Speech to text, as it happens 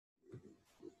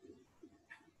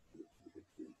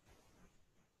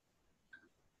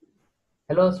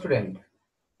Hello student,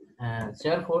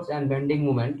 shear force and bending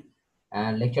moment,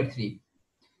 lecture 3.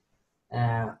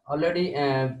 Already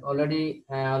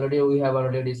we have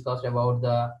already discussed about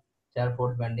the shear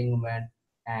force bending moment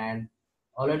and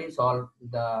already solved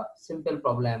the simple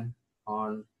problem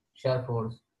on shear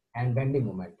force and bending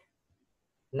moment.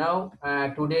 Now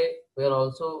today we are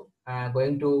also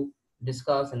going to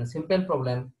discuss a simple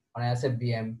problem on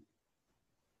SF&BM,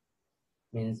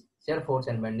 means shear force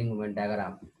and bending moment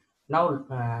diagram.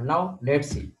 Now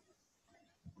let's see.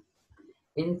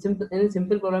 In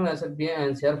simple problem as a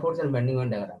shear force and bending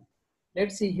moment diagram.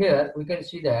 Let's see here. We can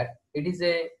see that it is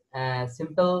a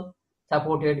simple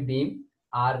supported beam.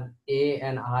 R A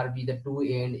and R B, the two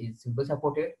end is simple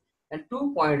supported, and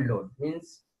 2 point load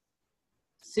means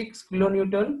 6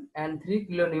 kilonewton and 3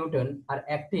 kilonewton are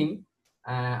acting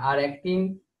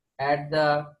at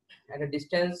a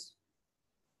distance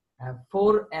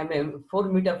 4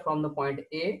 meter from the point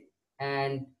A,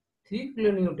 and 3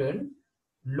 kilonewton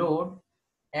load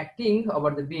acting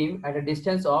over the beam at a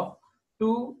distance of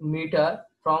 2 meter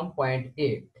from point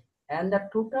A, and the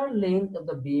total length of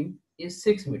the beam is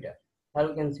 6 meter. Now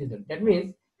you can see that. That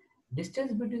means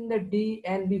distance between the D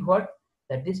and B, what?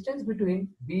 The distance between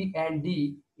B and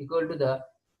D equal to the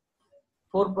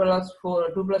 4 plus 4,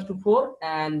 2 plus 2, 4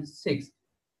 and 6.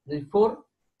 The 4,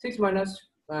 6 minus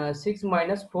 6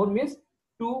 minus 4 means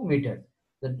 2 meters.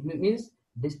 That means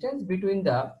distance between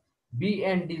the B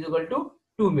and D is equal to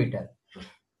 2 meter.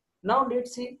 Now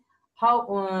let's see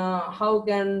how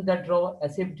can that draw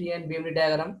SFD and BMD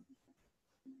diagram.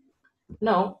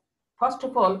 Now first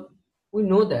of all, we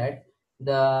know that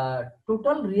the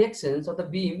total reactions of the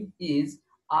beam is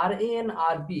RA and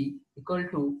RB equal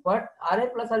to what? RA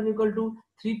plus RB equal to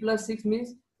 3 plus 6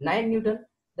 means 9 Newton.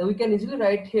 Then we can easily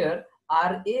write here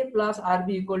RA plus RB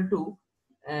equal to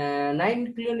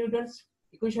 9 kilonewtons,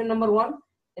 equation number 1.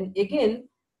 And again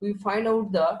we find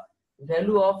out the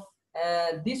value of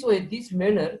this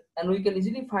manner, and we can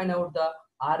easily find out the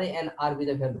RA and RB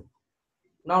the value.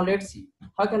 Now let's see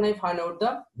how can I find out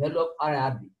the value of RA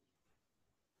and RB.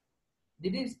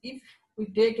 That is, if we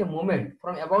take a moment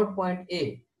from about point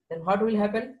A, then what will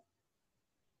happen?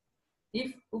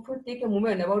 If we take a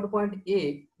moment about point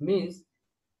A, means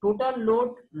total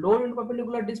load in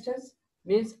perpendicular distance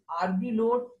means RB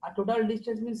load, a total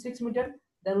distance means 6 meter.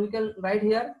 Then we can write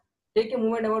here, take a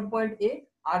moment about point A,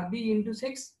 RB into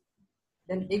 6.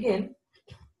 Then again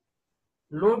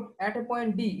load at a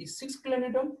point D is 6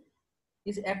 kilonewton,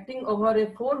 is acting over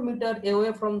a 4 meter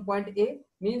away from point A,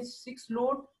 means 6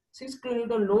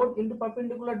 kilonewton load into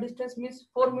perpendicular distance means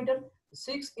 4 meter.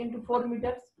 6 into 4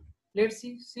 meters. Let's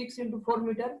see, 6 into 4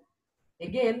 meter.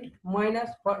 Again minus,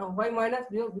 why minus?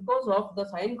 Because of the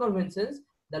sign conventions,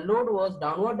 the load was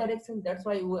downward direction. That's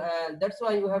why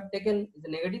you have taken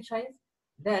the negative signs.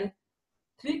 Then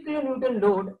 3 kilonewton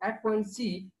load at point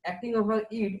C acting over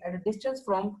it at a distance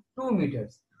from 2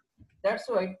 meters. That's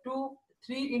why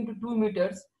 3 into 2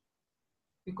 meters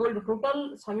equal to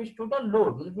total summation, total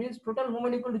load. It means total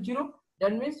moment equal to 0.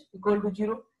 That means equal to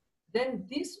 0. Then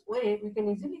this way we can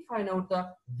easily find out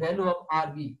the value of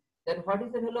RB. Then what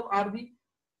is the value of RB?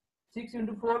 6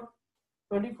 into 4,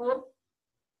 24,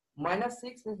 minus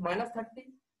 6 is minus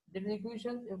 30. That is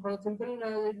equation for simple.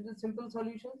 It is a simple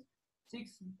solution.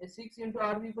 6 into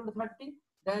RB equal to 30.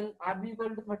 Then RB equal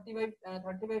to 30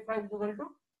 by 5 is equal to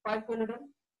 5 kilonewton.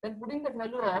 Then putting the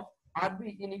value of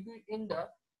RB in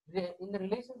the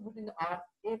relations between the RA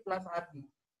plus RB.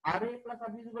 RA plus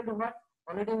RB is equal to what?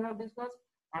 Already we have discussed.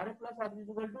 RA plus RB is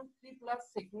equal to 3 plus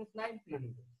 6 means 9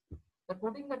 kilonewton. So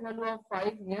putting the value of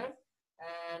 5 here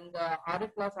and RA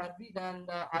plus RB, then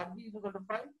the RB is equal to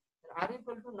 5. And RA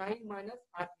equal to 9 minus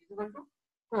RB is equal to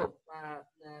 4.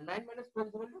 9 minus 4 is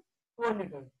equal to 4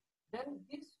 Newton. Then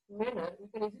this manner we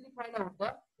can easily find out the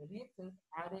reactions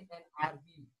RA and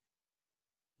RB.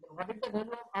 What is the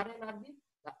value of RA and RB?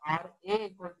 The RA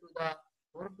equal to the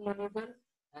 4 kilonewton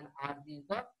and RB is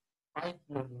the 5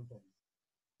 kilonewton.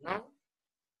 Now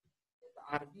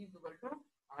the RB is equal to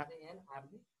RA and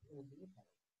RB.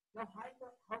 Now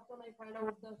how can I find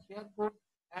out the shear force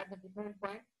at the different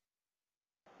point?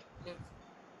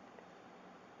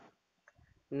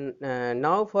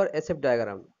 Now for SF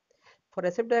diagram. For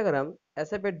SF diagram,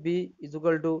 SF at B is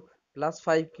equal to plus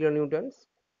 5 kilonewtons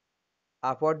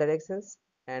upward directions,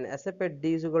 and SF at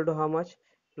D is equal to how much?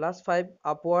 Plus 5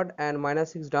 upward and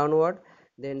minus 6 downward.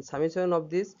 Then summation of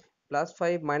this plus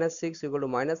 5 minus 6 equal to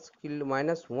minus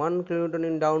 1 kilonewton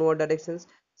in downward directions.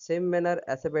 Same manner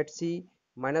SF at C,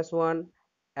 minus 1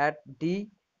 at D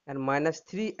and minus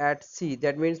 3 at C.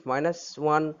 That means minus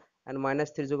 1 and minus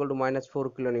 3 is equal to minus 4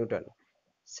 kilonewton.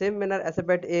 Same manner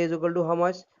SF at A is equal to how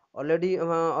much? Already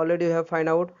we have find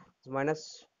out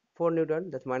minus 4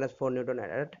 newton, that's minus 4 newton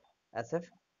at SFA.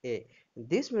 In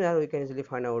this manner we can easily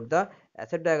find out the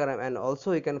SF diagram, and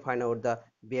also we can find out the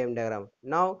BM diagram.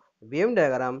 BM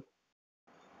diagram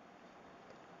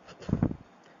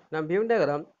now BM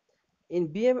diagram in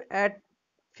BM at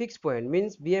fixed point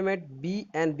means BM at B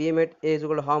and BM at A is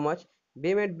equal to how much?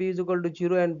 BM at B is equal to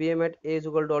 0 and BM at A is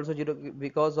equal to also 0,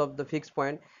 because of the fixed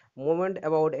point. Moment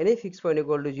about any fixed point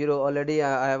equal to 0 already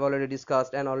I have already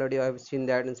discussed, and already I have seen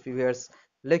that in previous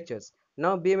lectures.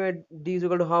 Now BM at D is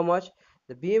equal to how much?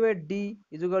 The BM at D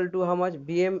is equal to how much?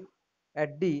 BM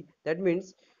at D, that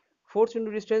means force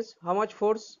into distance. How much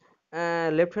force?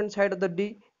 Left hand side of the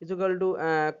D is equal to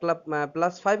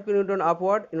plus 5 kilonewton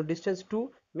upward into distance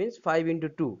 2, means 5 into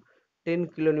 2, 10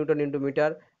 kilonewton into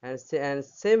meter. And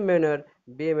same manner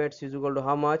BMX is equal to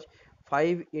how much?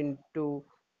 5 into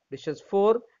distance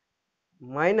 4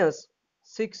 minus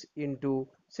 6 into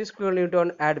 6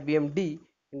 kilonewton at BMD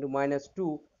into minus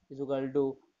 2 is equal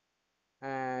to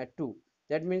 2.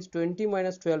 That means 20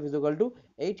 minus 12 is equal to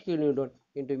 8 kilonewton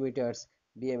into meters.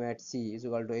 BM at C is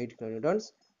equal to 8 kilonewton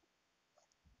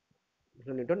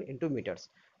into meters.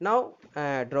 Now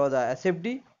draw the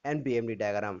SFD and BMD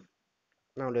diagram.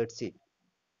 Now let's see.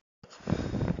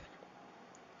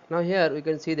 Now here we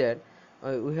can see that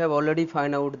we have already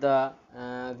find out the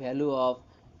value of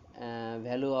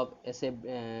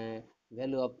SF,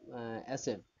 value of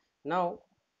SF. Now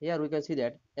here we can see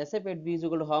that SF at B is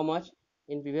equal to how much?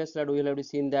 In previous slide we have already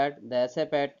seen that the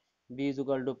SF at B is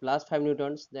equal to plus 5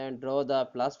 newtons. Then draw the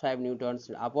plus 5 newtons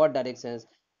in upward directions,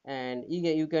 and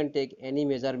you can take any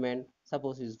measurement,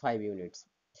 suppose it is 5 units.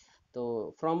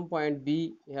 So from point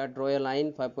B here draw a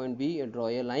line, 5 point B and draw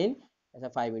a line as a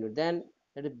 5 unit. Then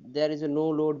there is a no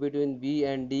load between B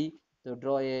and D, so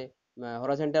draw a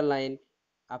horizontal line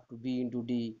up to B into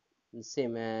D in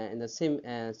same in the same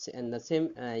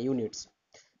units.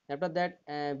 After that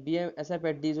BM SF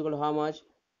at D is equal to how much?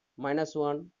 Minus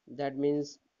 1, that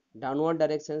means downward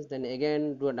directions. Then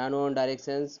again do a downward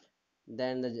directions,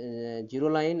 then the 0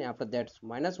 line. After that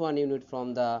minus 1 unit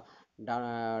from the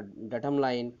datum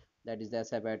line, that is the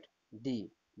SF at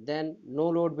D. Then no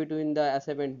load between the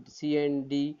SF and C and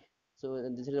D, so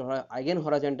this is again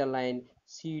horizontal line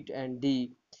C and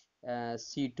D,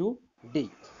 C to D.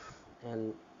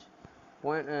 And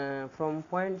from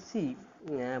point C,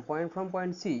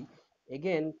 point C,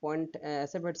 again point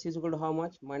SF at C is equal to how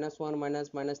much? Minus 1 minus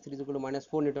 3 is equal to minus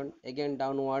 4 newton, again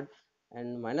downward,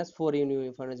 and minus 4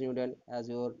 newton as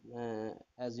you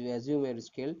assume a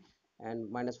scale, and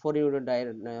minus 4 newton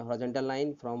horizontal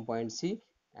line from point C.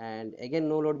 And again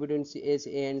no load between A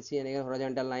and C, and again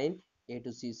horizontal line A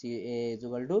to C A is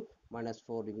equal to minus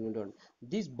 4 newton.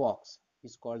 This box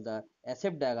is called the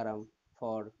SF diagram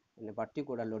for in a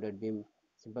particular loaded beam,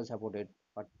 simple supported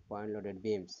point loaded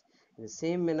beams. In the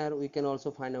same manner we can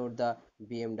also find out the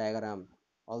BM diagram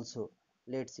also.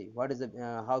 Let's see what is the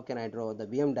how can I draw the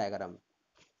BM diagram.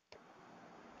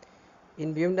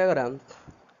 In BM diagram,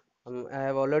 I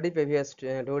have already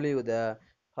previously told you the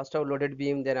first of loaded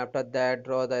beam, then after that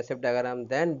draw the SF diagram,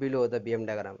 then below the BM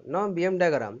diagram. Now BM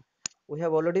diagram we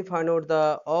have already found out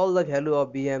the all the value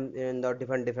of BM in the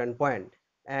different point.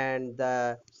 And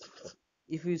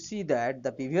if you see that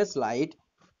the previous slide,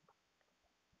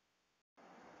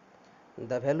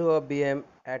 the value of BM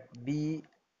at B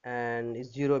and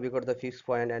is 0 because the fixed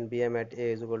point, and BM at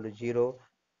A is equal to 0,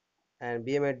 and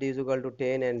BM at D is equal to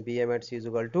 10, and BM at C is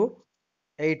equal to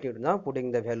 8 newton. Now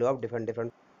putting the value of different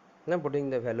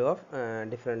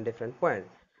point.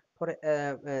 For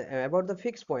about the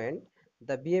fixed point,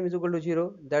 the BM is equal to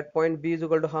 0, that point B is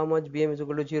equal to how much? BM is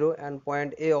equal to 0, and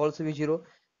point A also is 0.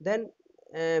 Then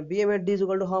BM at D is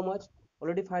equal to how much?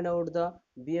 Already find out the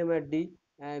BM at D.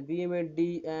 BM at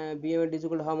D is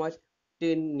equal to how much?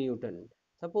 10 newton.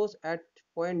 Suppose at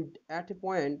a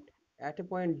point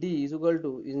D is equal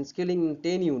to, in scaling in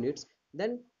 10 units,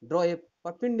 then draw a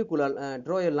perpendicular,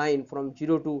 draw a line from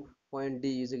 0 to point D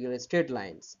using straight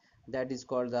lines. That is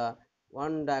called the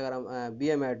one diagram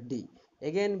BM at D.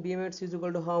 Again BM at C is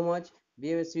equal to how much?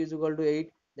 BM at C is equal to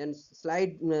 8. Then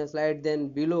slide then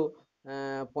below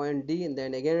point D, and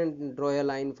then again draw a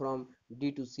line from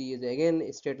D to C is again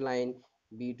a straight line.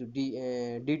 B to D,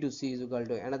 D to C is equal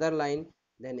to another line.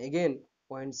 Then again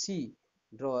point C,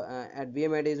 draw at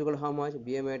BM at A is equal to how much?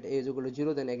 BM at A is equal to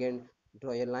 0. Then again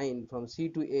draw a line from C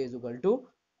to A is equal to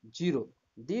 0.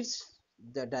 This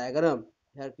the diagram.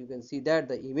 Here you can see that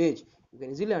the image, you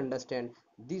can easily understand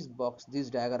this box, this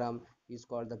diagram is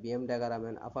called the BM diagram,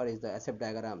 and upper is the SF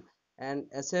diagram.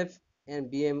 And SF and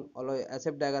BM, although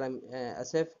SF diagram,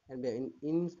 SF and BM,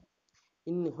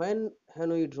 in when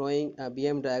we drawing a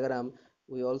BM diagram,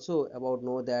 we also about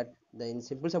know that the in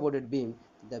simple supported beam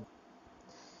the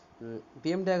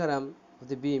BM diagram of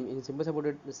the beam in simple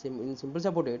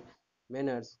supported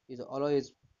manners is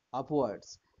always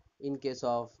upwards. In case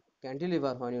of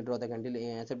cantilever, when you draw the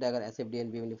cantilever SF diagram, SFD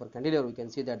and BM for cantilever, we can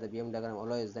see that the BM diagram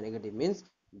always the negative means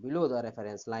below the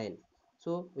reference line.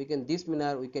 So we can this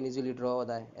manner we can easily draw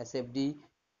the SFD,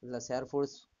 the shear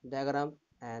force diagram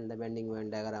and the bending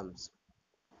moment diagrams.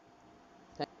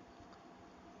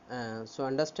 So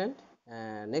understand.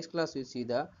 Next class we see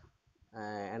the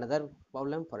another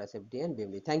problem for SFD and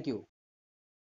BMD. Thank you.